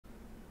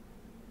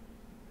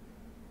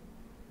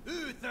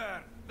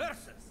Uther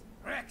versus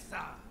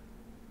Rexa.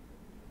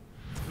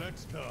 Let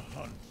the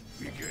hunt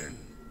begin.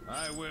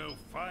 I will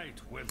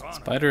fight with honor.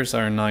 Spiders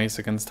are nice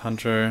against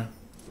Hunter.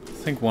 I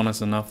think one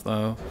is enough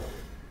though.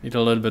 Need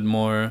a little bit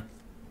more.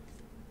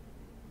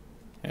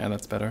 Yeah,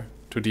 that's better.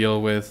 To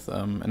deal with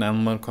an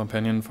animal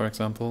companion, for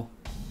example.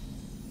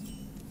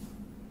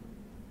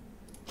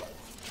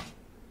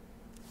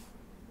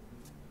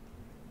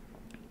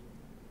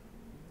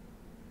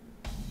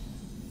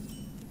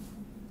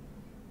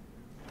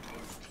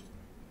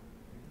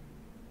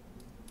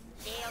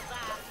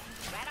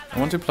 I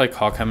want to play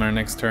Coghammer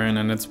next turn,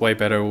 and it's way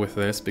better with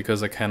this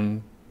because I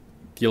can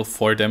deal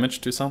 4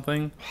 damage to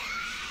something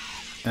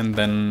and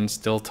then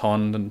still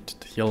taunt and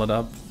heal it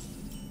up.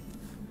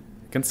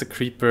 Against the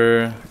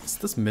creeper, is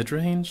this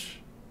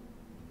mid-range?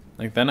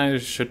 Like, then I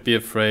should be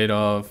afraid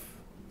of...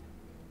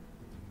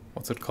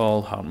 what's it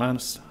called?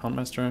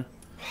 Houndmaster?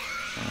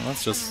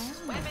 Let's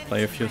just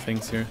play a few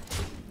things here.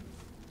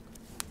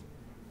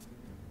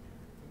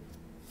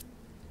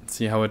 Let's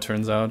see how it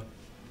turns out.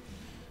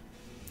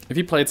 If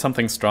he played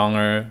something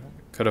stronger,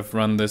 could have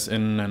run this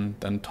in and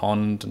then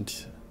taunt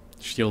and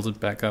shield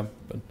it back up,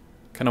 but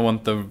kind of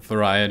want the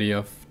variety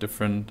of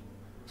different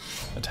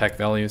attack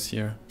values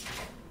here.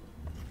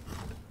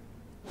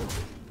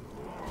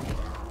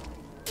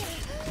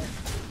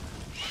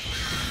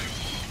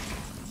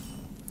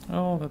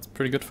 Oh, that's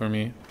pretty good for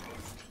me.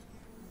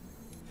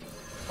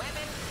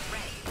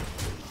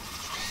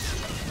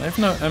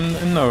 I'm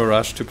in no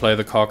rush to play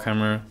the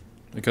Coghammer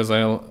because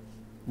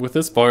with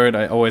this board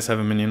I always have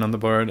a minion on the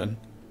board and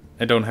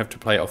I don't have to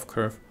play off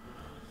curve.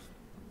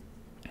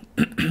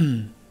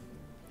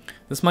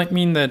 This might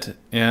mean that,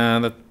 yeah,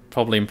 that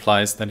probably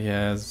implies that he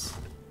has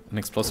an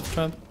explosive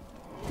trap.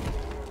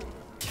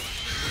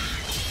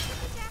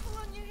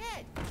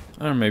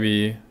 Or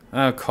maybe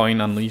a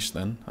coin unleash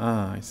then.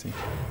 Ah, I see.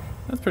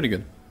 That's pretty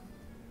good.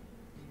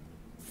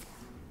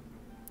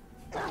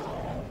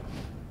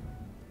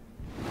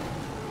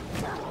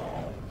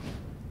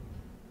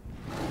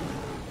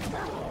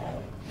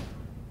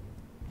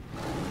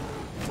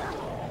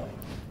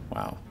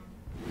 Wow.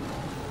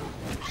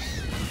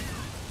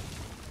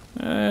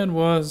 That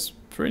was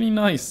pretty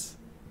nice.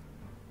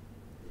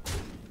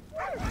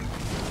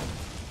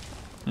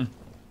 You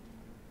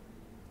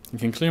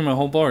can clear my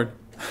whole board.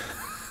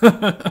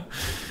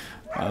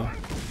 Wow.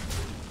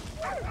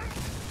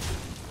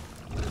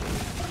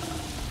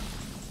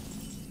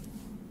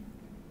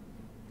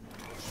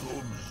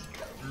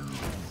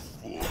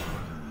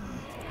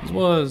 This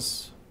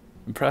was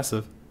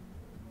impressive.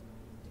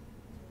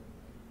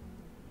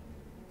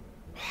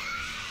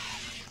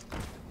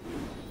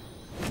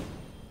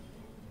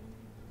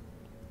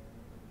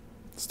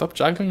 Stop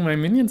juggling my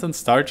minions and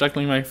start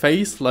juggling my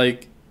face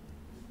like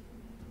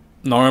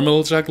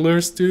normal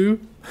jugglers do.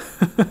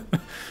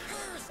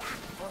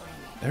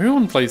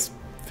 Everyone plays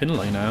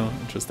Finlay now,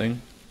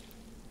 interesting.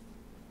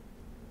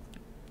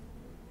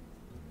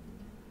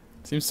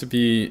 Seems to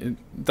be,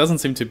 it doesn't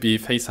seem to be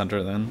Face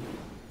Hunter then.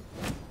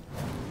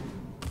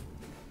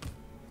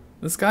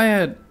 This guy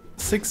had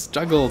 6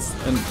 juggles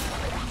and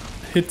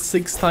hit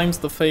 6 times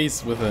the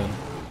face with it.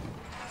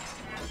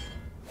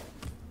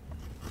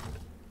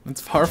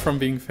 It's far from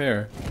being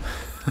fair.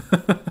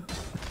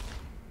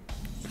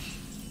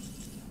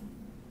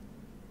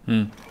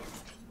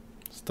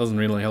 This doesn't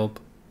really help.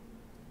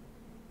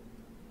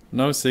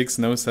 No 6,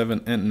 no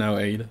 7, and no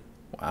 8.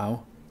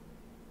 Wow.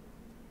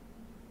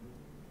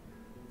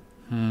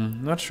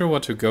 Not sure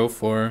what to go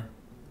for.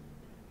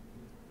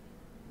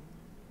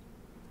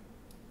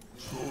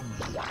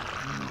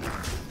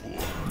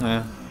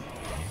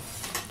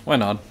 Why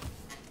not?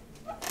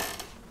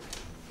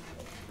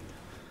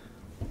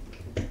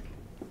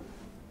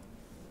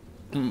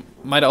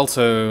 Might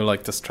also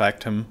like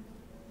distract him.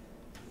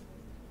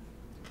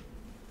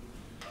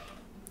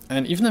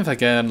 And even if I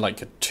get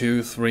like a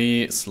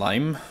 2-3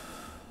 slime,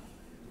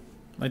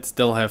 might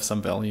still have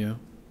some value.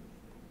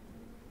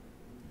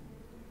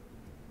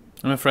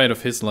 I'm afraid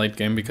of his late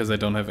game because I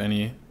don't have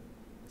any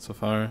so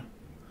far.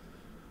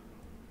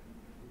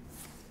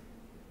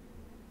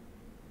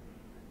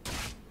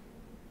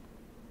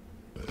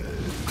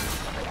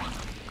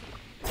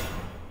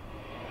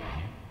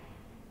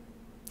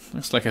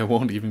 Looks like I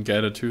won't even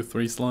get a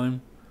 2-3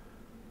 slime.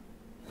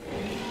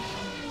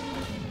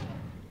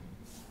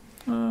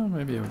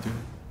 Maybe I'll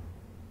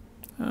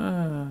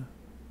do.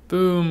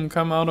 Boom,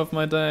 come out of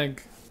my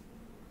deck.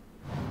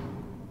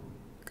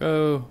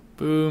 Go,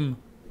 boom.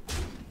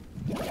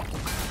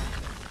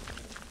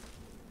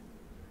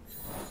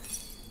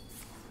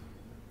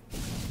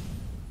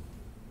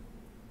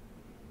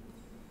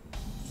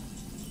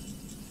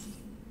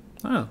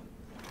 Oh.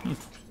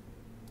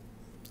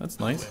 That's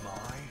nice.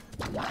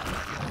 I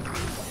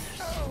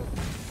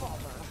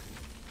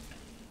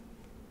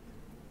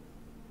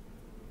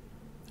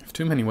have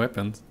too many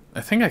weapons. I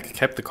think I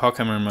kept the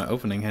Coghammer in my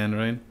opening hand,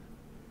 right?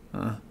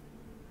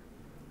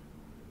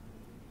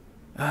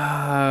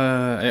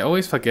 I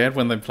always forget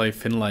when they play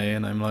Finlay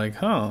and I'm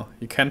like, oh,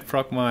 you can't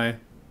proc my...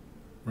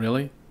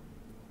 Really?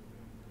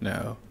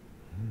 No.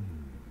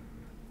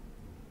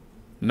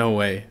 No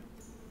way.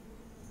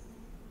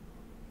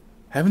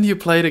 Haven't you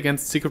played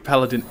against Secret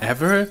Paladin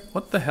ever?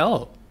 What the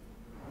hell?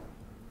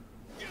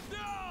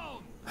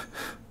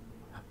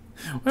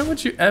 Why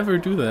would you ever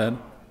do that?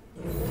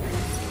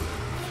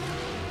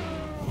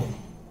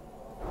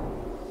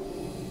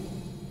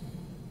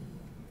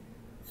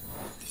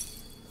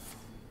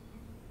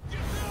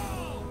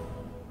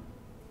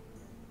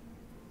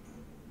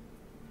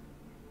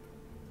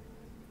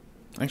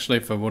 Actually,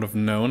 if I would have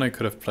known, I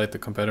could have played the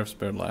competitive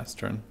spirit last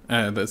turn.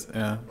 This,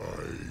 yeah.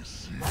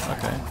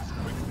 Okay.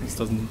 This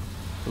doesn't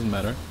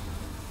matter.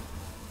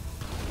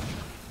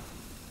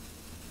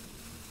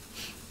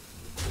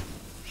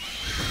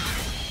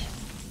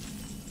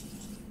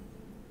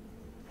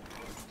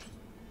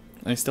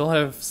 I still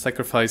have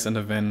Sacrifice and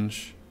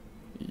Avenge.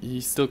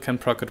 You still can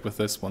proc it with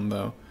this one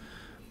though.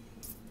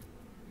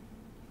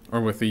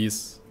 Or with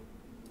these.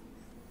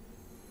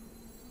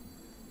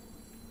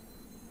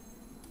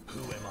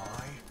 Who am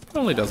I?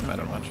 Probably doesn't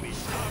matter much.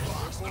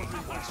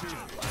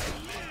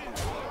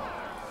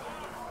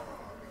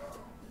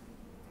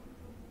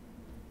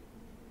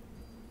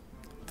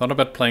 Thought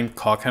about playing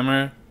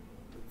Coghammer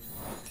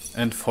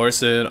and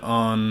force it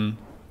on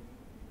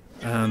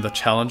the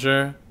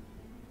Challenger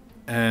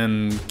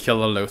and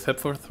kill a Loatheb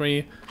for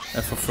 3.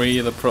 And for free,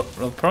 the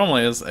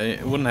problem is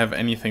I wouldn't have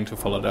anything to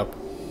follow it up.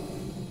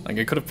 Like,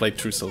 I could have played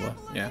Truesilver.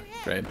 Yeah,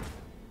 great.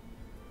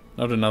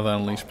 Not another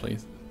Unleash,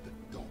 please.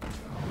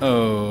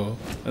 Oh,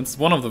 that's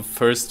one of the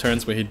first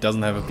turns where he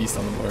doesn't have a beast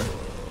on the board.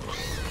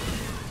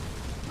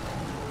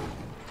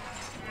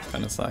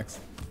 Kinda sucks.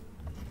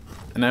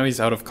 And now he's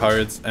out of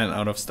cards and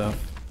out of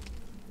stuff.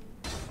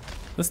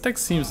 This deck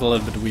seems a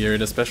little bit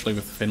weird, especially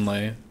with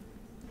Finlay.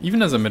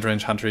 Even as a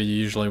midrange hunter, you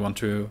usually want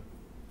to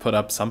put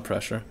up some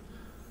pressure.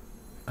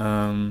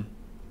 10,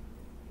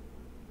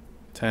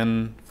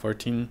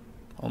 14,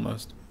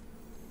 almost.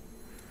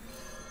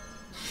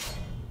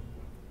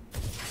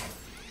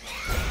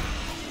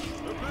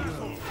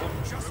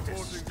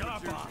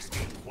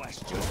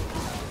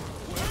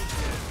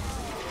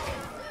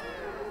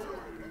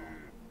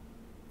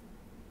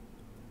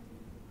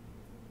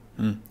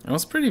 I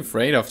was pretty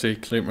afraid after he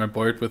cleared my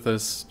board with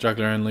his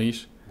Juggler and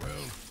Leash.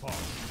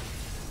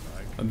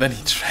 And then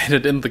he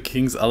traded in the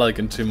King's Alec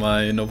into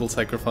my Noble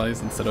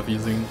Sacrifice instead of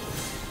using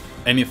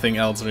anything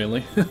else,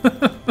 really. Versus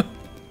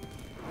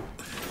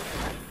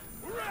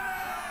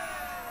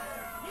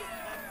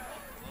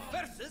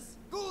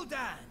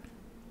Uldaman.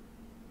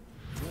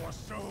 Your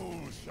soul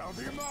shall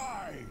be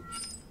mine.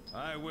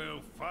 I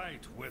will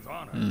fight with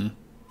honor.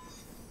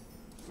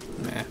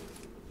 Nah.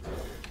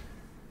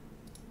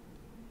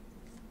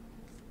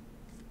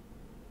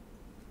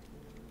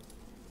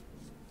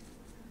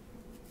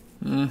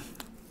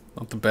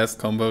 Not the best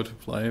combo to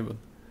play, but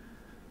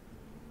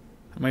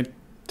I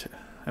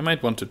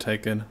might want to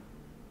take it.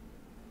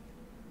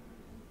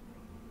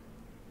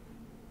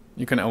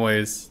 You can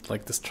always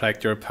like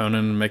distract your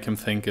opponent and make him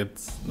think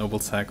it's Noble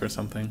Sack or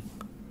something.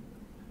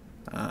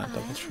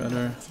 Double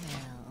Shredder.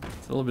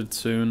 It's a little bit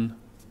soon.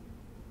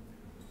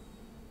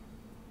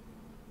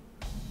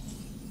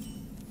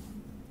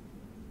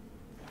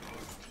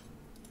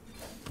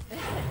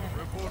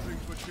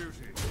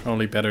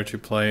 Probably better to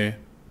play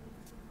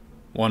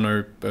one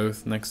or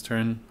both next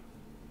turn.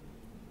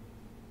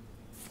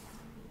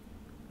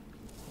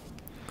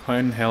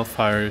 Coin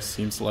Hellfire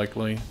seems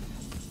likely.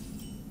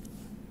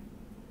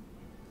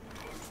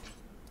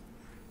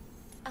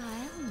 I'll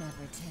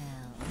never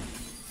tell.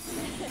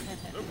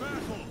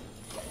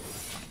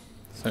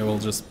 So I will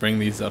just bring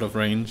these out of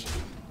range.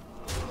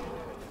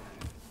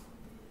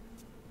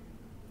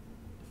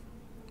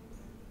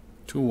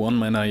 Two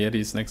 1-mana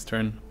Yetis next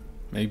turn,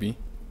 maybe.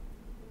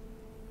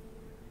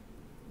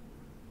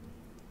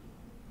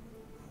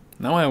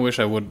 Now I wish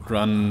I would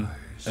run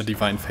a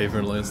Divine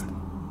Favor list.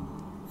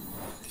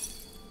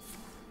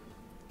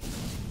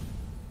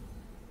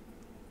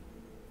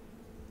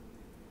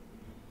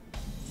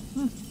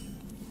 This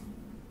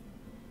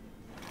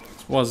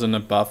was an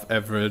above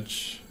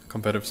average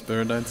competitive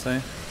spirit, I'd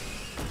say.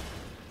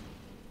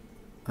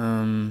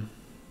 So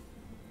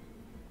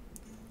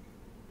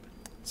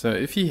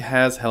if he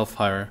has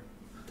Hellfire,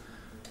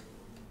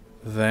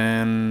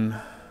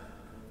 then...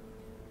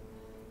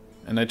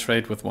 and I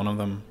trade with one of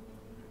them,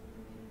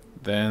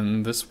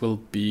 then this will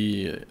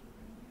be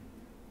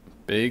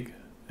big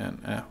and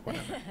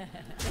whatever.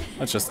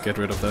 Let's just get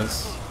rid of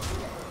this.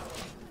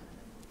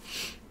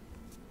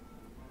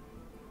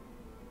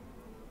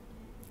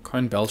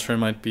 Coin Belcher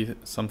might be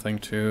something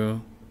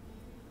too.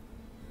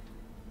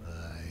 I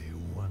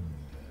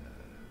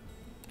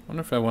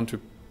Wonder if I want to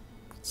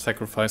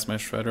sacrifice my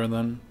Shredder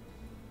then.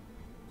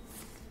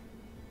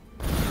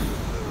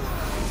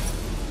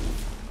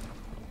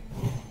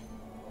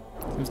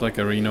 Seems like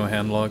a Reno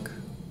Handlock.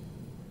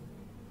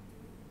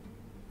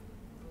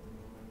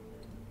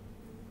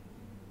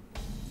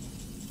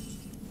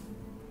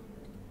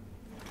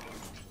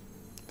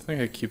 I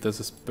think I keep this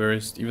as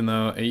burst, even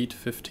though 8,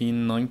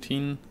 15,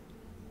 19.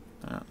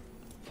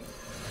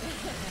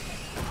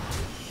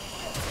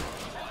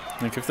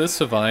 Like if this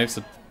survives,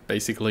 it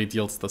basically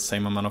deals the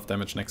same amount of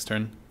damage next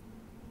turn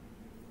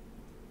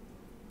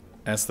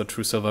as the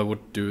Truesilver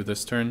would do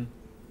this turn.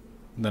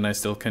 Then I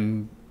still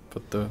can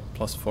put the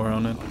 +4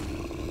 on it.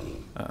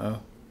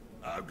 Uh-oh.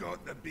 I've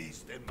got the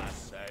beast in my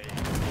sight.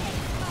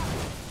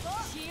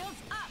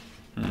 Shields up.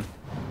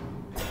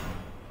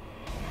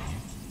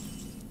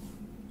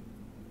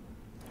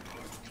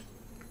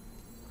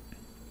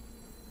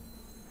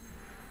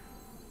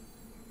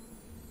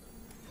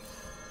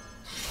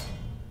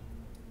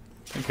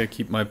 I think I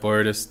keep my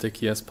board as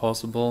sticky as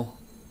possible.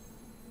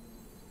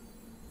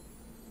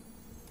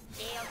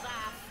 Shields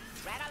up.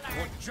 Red For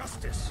alert.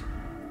 justice.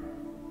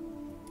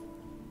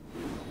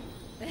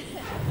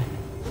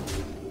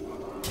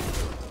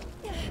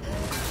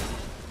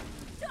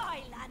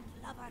 Die,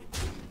 landlubber.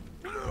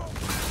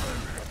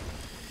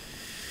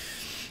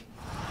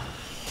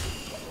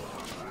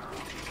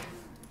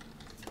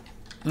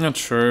 Not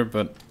sure,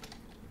 but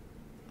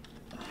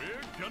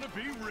We're gonna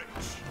be rich.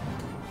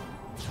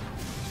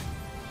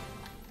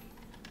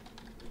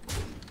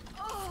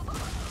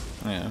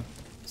 yeah.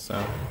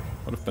 So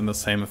would have been the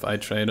same if I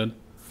traded.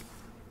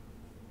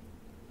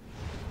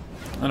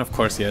 And of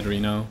course he had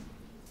Reno.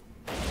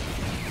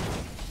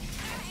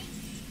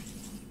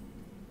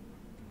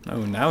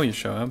 Oh, now you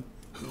show up.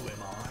 Who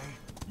am I?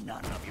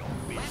 None of your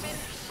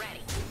business. Weapons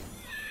ready.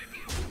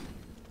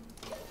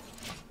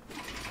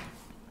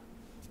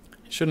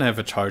 You shouldn't have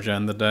a charger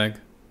in the deck.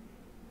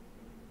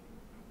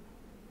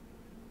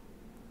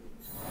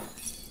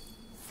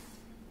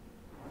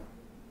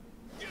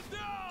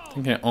 I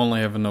think I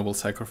only have a noble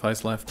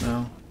sacrifice left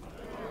now.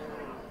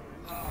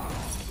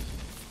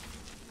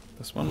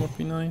 This one would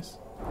be nice.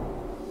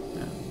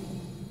 Yeah.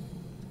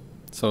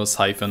 So a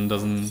siphon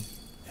doesn't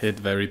hit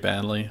very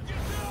badly.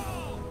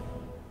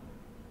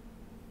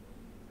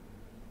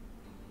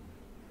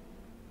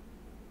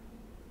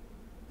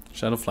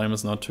 Shadow Flame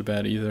is not too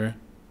bad either.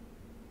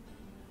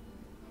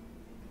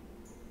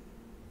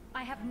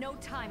 I have no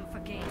time for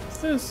games.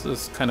 This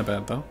is kind of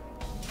bad though.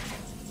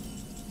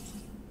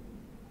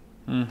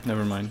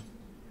 Never mind.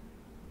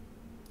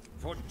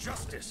 For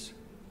justice.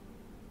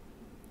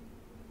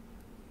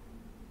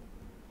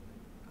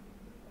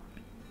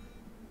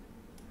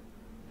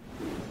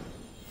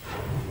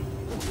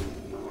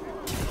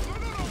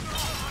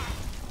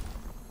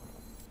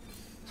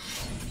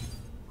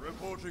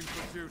 Reporting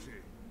for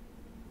duty.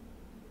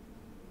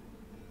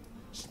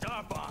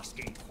 Stop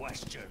asking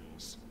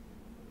questions.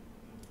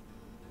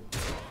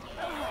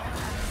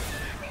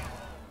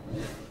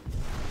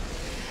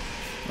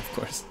 Of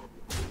course.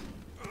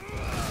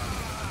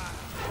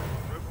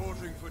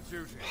 Reporting for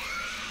duty.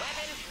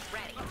 Weapons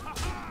ready.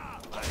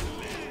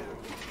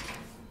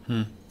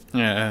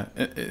 Yeah,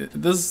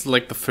 this is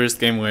like the first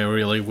game where I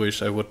really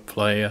wish I would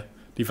play a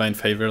Divine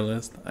Favor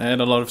list. I had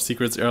a lot of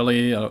secrets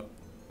early,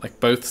 like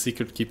both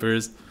Secret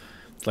Keepers.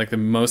 It's like the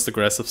most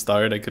aggressive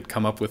start I could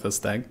come up with a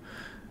stack.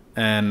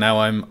 And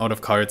now I'm out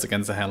of cards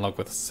against a Handlock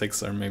with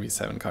 6 or maybe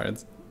 7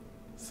 cards.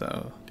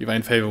 So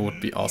Divine Favor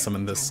would be awesome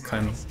in this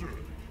kind of,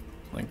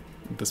 like,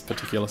 this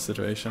particular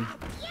situation.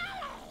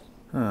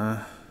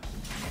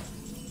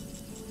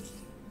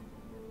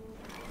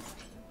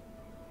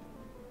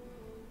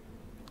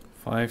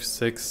 5,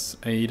 6,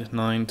 8,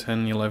 9,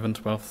 10, 11,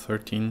 12,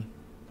 13.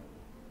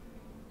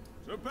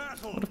 To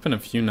battle. Would have been a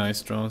few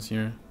nice draws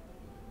here.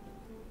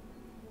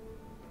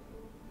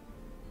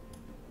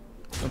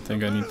 I don't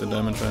think I need the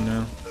damage right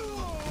now.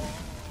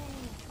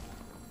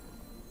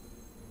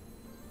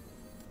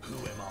 Who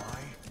am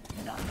I?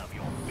 None of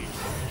your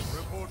business.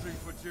 Reporting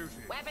for duty.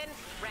 Weapons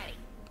ready.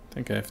 I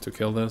think I have to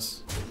kill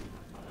this.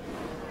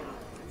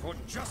 For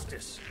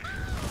justice. To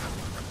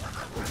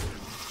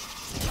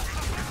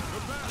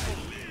battle.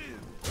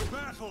 To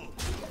battle.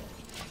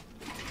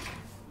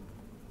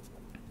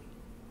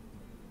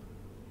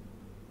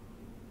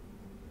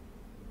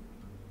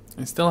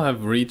 I still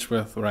have reach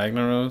with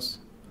Ragnaros.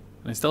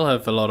 I still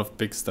have a lot of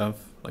big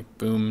stuff like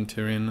Boom,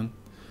 Tirion, and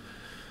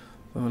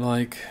so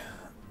like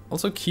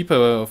also Keeper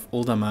of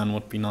Uldaman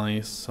would be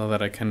nice so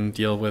that I can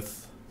deal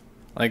with,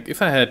 like,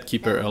 if I had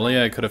Keeper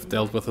earlier I could have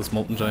dealt with this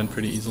Molten Giant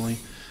pretty easily.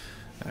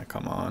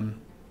 Come on,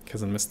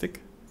 Kazan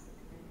Mystic.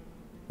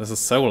 This is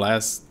so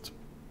last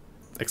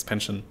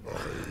expansion.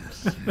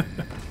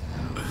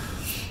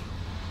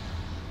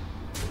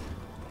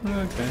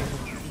 Okay.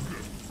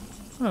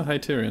 Oh, hi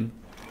Tirion.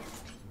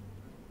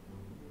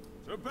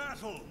 To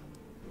battle.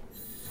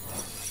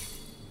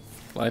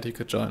 Glad you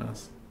could join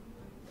us.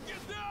 Get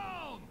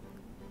down.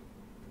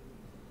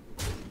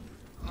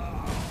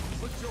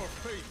 Put your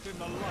faith in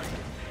the light.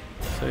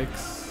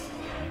 6,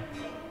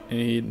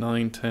 8,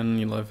 9, 10,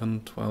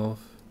 11, 12.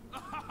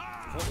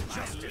 For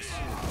justice.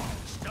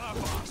 Stop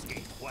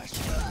asking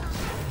questions.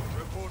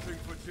 Reporting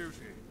for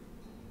duty.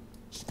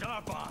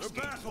 Stop To asking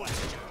battle.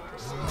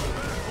 questions.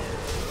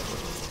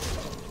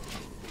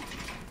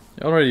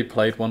 He already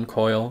played one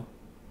coil.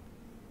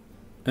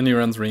 And he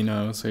runs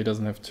Reno, so he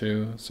doesn't have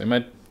 2. So he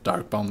might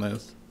Dark Bomb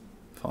this.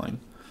 Fine.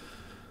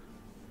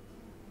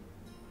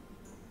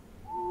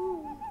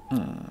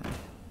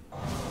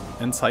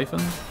 And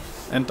Siphon?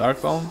 And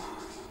Dark Bomb?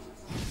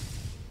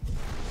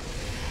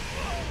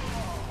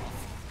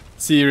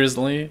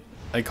 Seriously?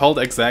 I called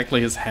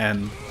exactly his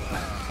hand.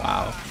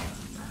 Wow.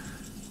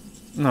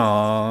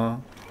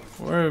 Aww.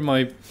 Where are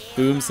my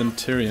booms and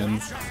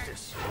Tyrions?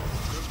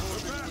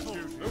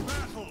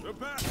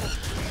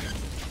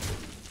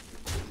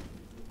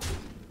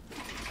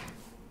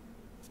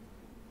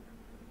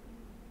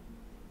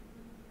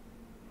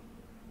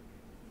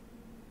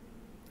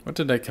 What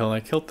did I kill? I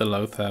killed the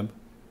Lothab.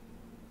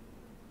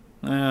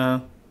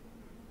 Yeah.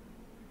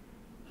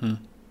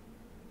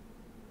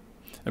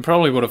 I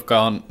probably would have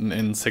gone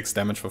in 6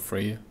 damage for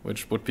free,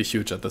 which would be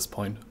huge at this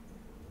point.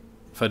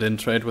 If I didn't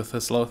trade with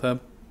his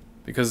Lothab.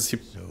 Because he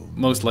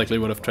most likely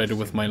would have traded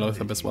with my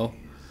Lothab as well.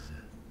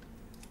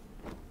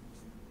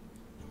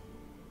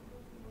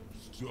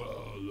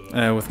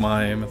 With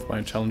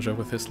my challenger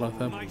with his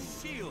Lothab.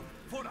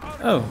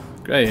 Oh,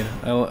 great.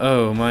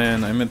 Oh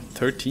man, I'm at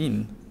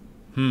 13.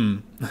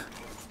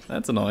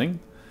 That's annoying.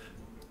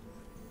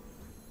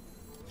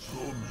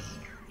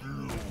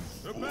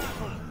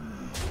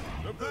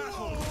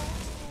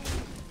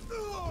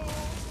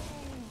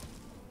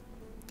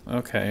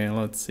 Okay,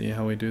 let's see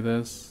how we do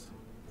this.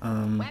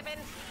 Weapons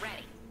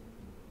ready.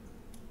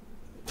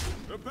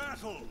 The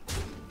battle.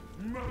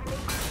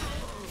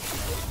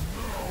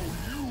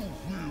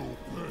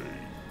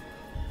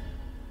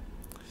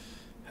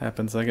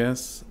 Happens, I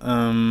guess.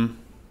 The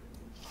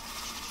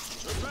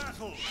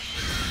battle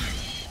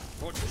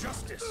for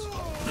justice.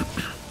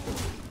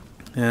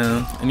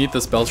 Yeah, I need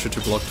this Belcher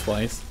to block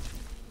twice.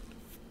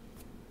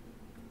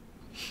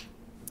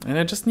 And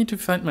I just need to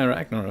find my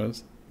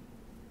Ragnaros.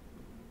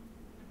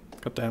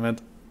 God damn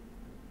it.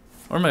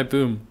 Or my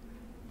boom.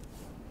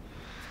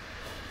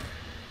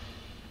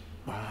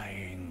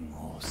 Buying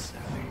or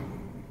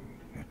selling.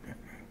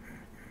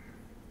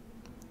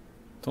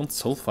 Don't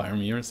soulfire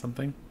me or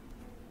something.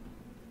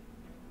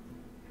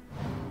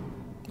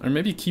 Or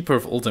maybe Keeper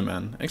of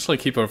Uldaman. Actually,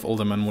 Keeper of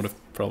Uldaman would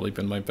have probably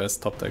been my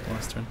best top deck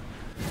last turn.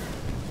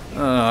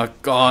 Oh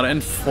god,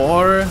 and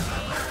 4?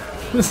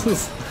 This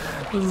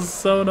is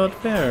so not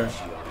fair.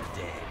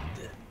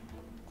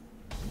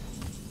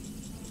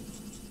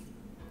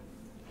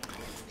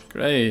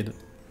 Great.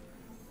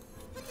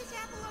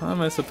 How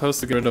am I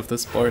supposed to get rid of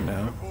this board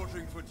now?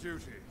 Reporting for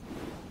duty.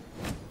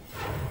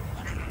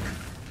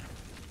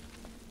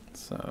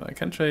 So I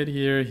can trade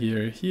here,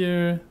 here,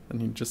 here,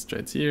 and he just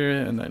trades here,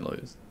 and I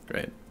lose.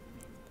 Great.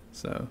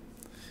 So,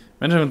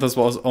 imagine if this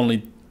was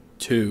only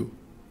 2.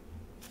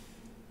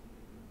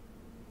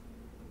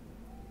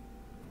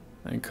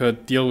 I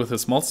could deal with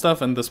his small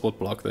stuff, and this would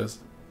block this.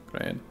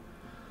 Great.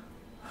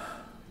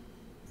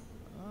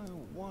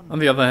 On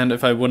the other hand,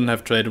 if I wouldn't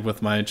have traded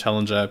with my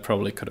challenger, I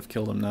probably could have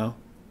killed him now.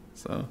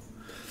 So,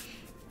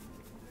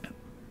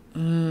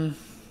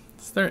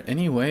 is there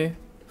any way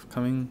of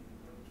coming?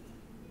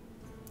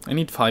 I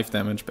need 5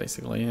 damage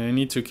basically. I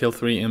need to kill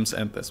 3 imps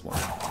and this one.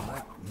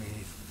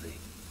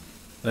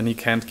 Then he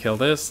can't kill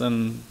this,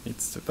 and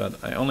needs to.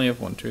 But I only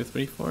have 1, 2,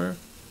 3, 4,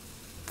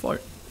 4.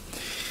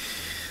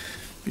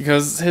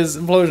 Because his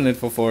implosion hit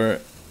for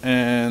 4,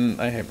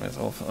 and I hate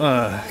myself.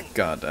 Ugh,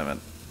 god damn it.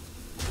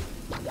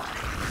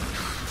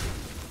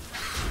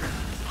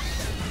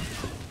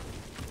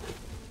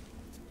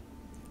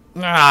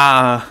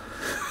 Ah!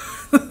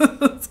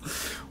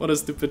 What a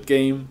stupid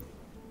game.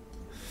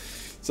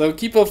 So,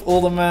 Keep of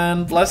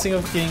Uldaman, Blessing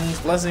of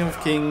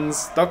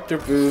Kings, Dr.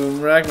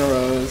 Boom,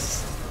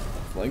 Ragnaros.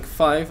 Like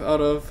 5 out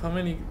of how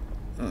many?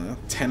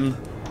 10.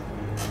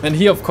 And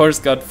he of course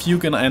got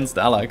Fugan and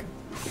Stalag.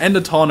 And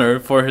a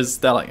Tawner for his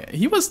Stalag.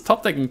 He was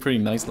top decking pretty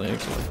nicely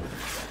actually.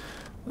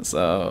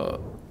 So,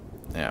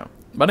 yeah.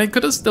 But I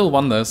could have still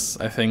won this,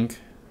 I think.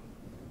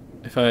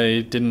 If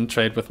I didn't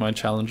trade with my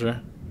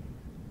challenger.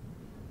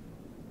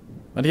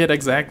 But he had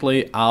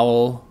exactly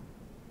Owl,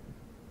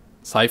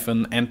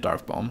 Siphon, and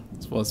Dark Bomb.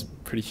 This was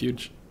pretty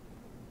huge.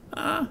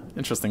 Ah,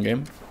 interesting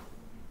game.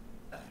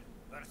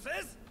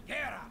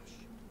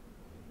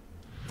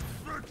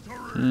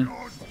 Victory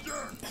or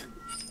death.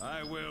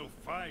 I will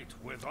fight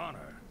with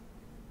honor.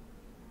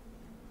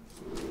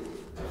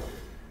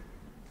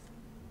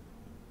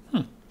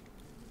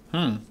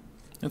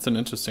 That's an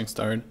interesting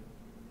start.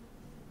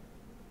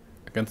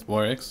 Against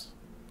Warx.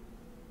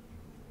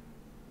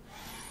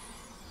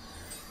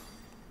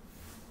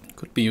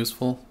 Could be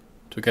useful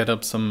to get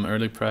up some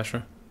early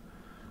pressure.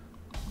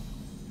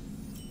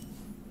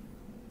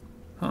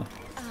 Huh.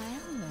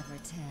 I'll never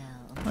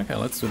tell. Okay,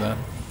 let's do that.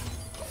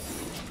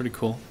 It's pretty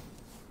cool.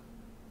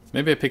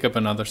 Maybe I pick up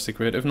another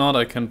secret. If not,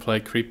 I can play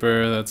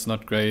Creeper. That's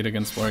not great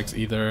against Warx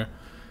either.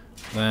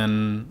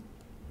 Then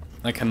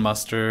I can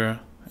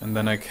muster, and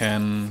then I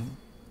can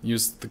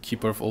use the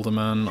Keeper of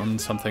Uldaman on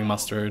something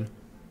mustered.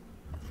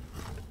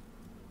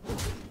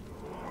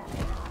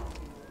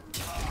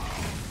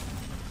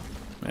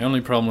 My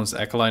only problem is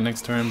Acolyte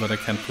next turn, but I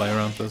can't play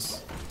around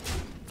this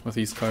with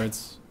these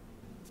cards.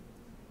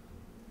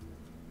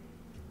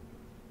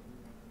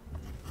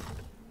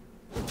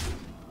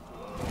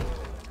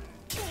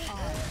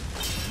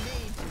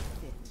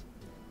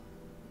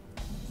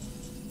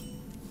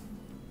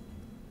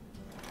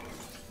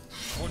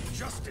 For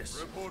justice.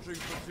 Reporting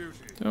for duty.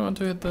 Do I want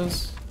to hit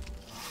this?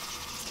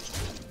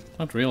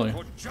 Not really.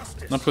 For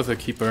justice. Not with a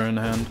keeper in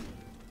hand.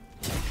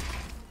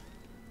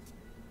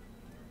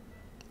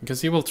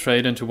 Because he will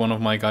trade into one of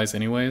my guys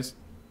anyways.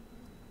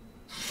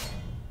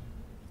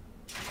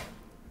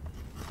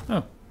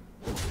 Oh.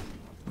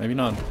 Maybe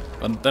not.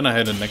 But then I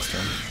hit it next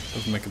turn.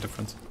 Doesn't make a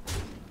difference.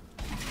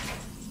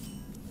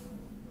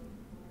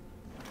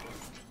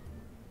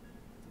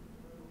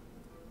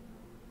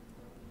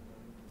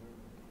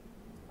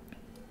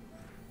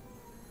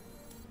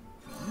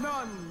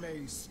 None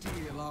may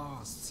steal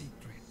our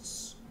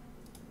secrets.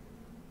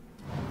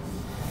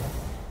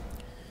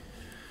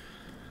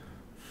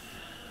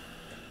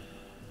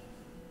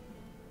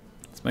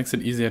 This makes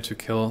it easier to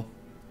kill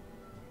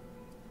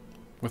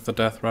with the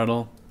death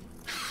rattle.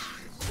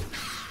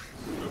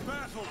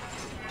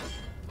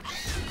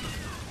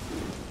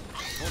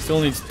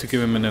 Still need to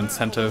give him an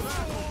incentive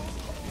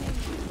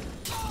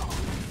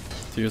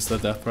to use the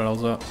death rattle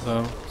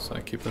though, so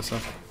I keep this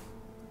up.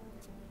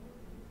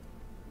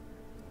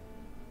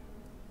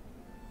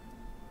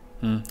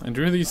 I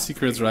drew these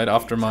secrets right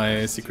after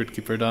my Secret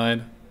Keeper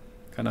died.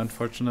 Kinda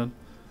unfortunate.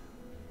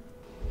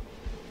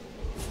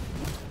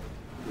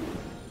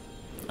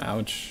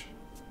 Ouch.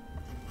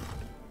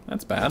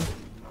 That's bad.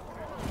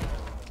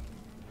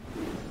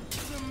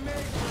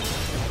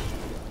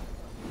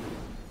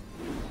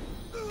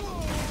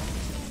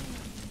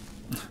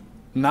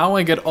 Now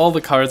I get all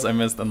the cards I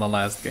missed in the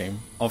last game.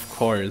 Of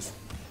course.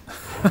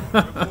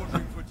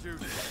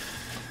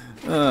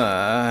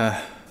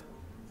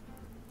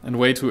 And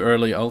way too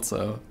early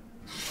also.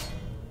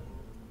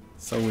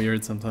 So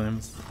weird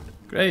sometimes.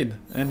 Great,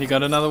 and he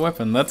got another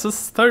weapon. That's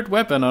his third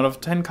weapon out of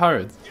 10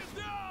 cards.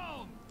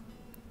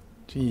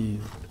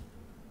 Jeez.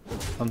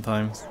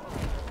 Sometimes.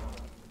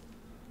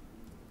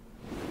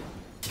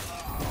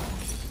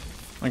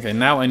 Okay,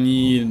 now I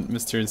need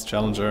Mysterious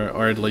Challenger,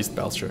 or at least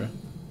Belcher.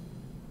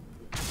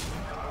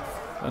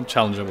 A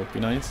Challenger would be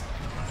nice,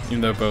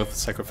 even though both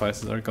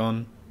sacrifices are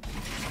gone.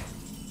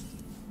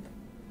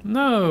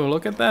 No,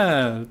 look at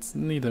that, it's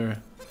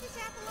neither.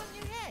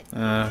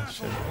 Ah,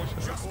 shit.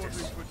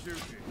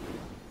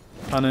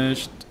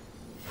 Punished.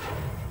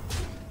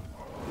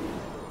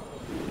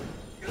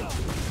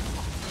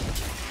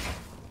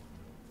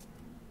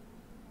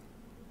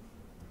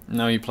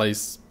 Now he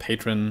plays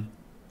Patron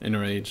in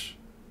Rage.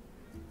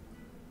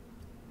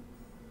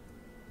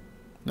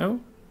 No?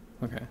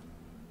 Okay.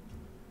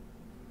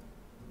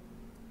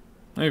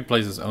 Maybe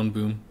plays his own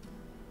boom.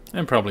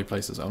 And probably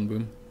plays his own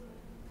boom.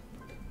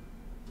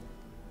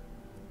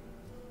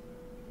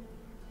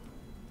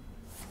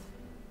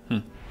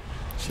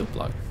 Shield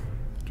block.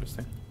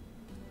 Interesting.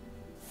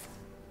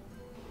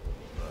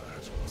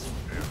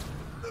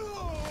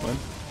 What?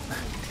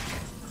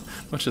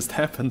 What just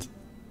happened?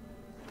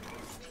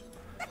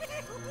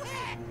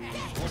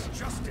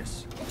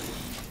 Justice.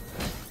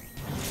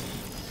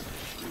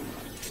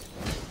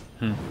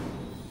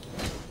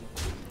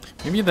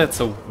 Maybe that's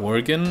a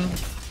Worgen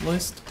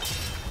list?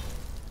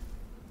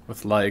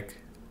 With like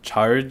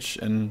charge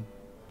and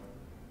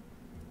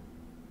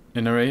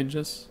inner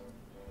ages?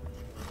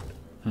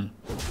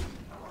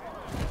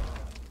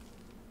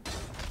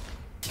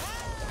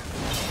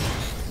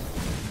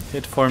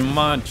 Hit for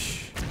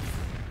much.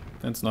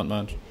 That's not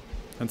much.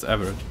 That's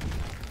average.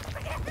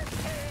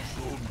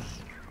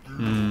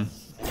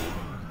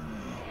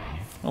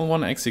 Well,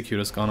 one execute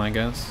is gone, I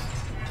guess.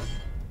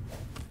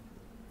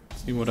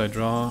 See what I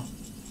draw.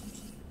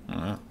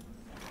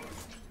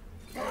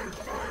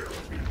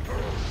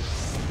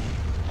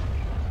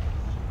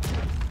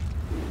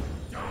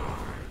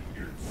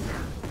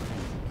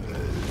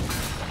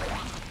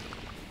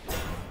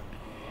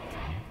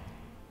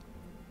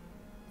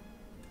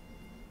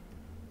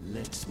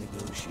 Let's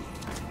negotiate.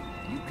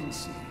 You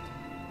concede,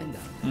 and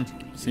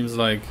I'll Seems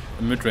like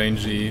a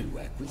mid-rangey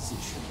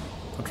acquisition.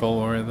 control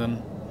warrior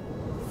then.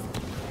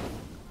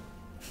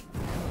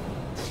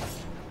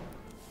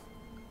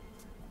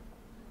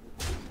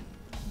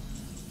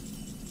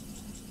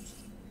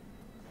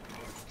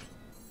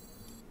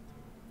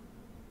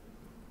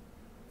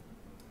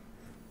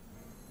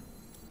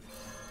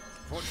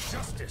 For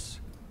justice.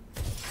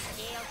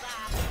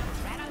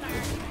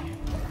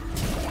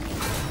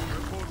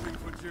 Reporting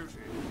for duty.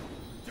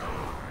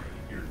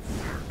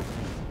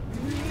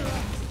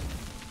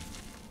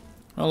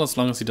 Well, as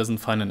long as he doesn't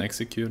find an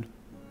execute.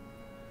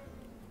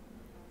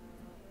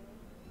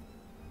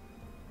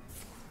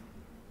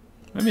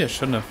 Maybe I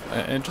shouldn't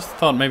have. I just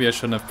thought maybe I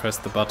shouldn't have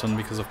pressed the button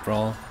because of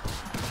Brawl.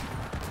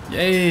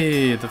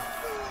 Yay! I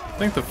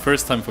think the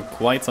first time for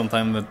quite some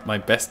time that my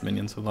best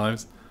minion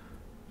survives.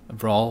 A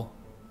Brawl.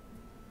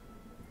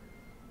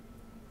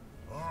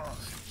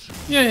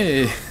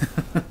 Yay!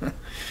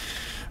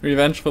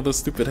 Revenge for the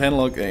stupid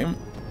Handlock game.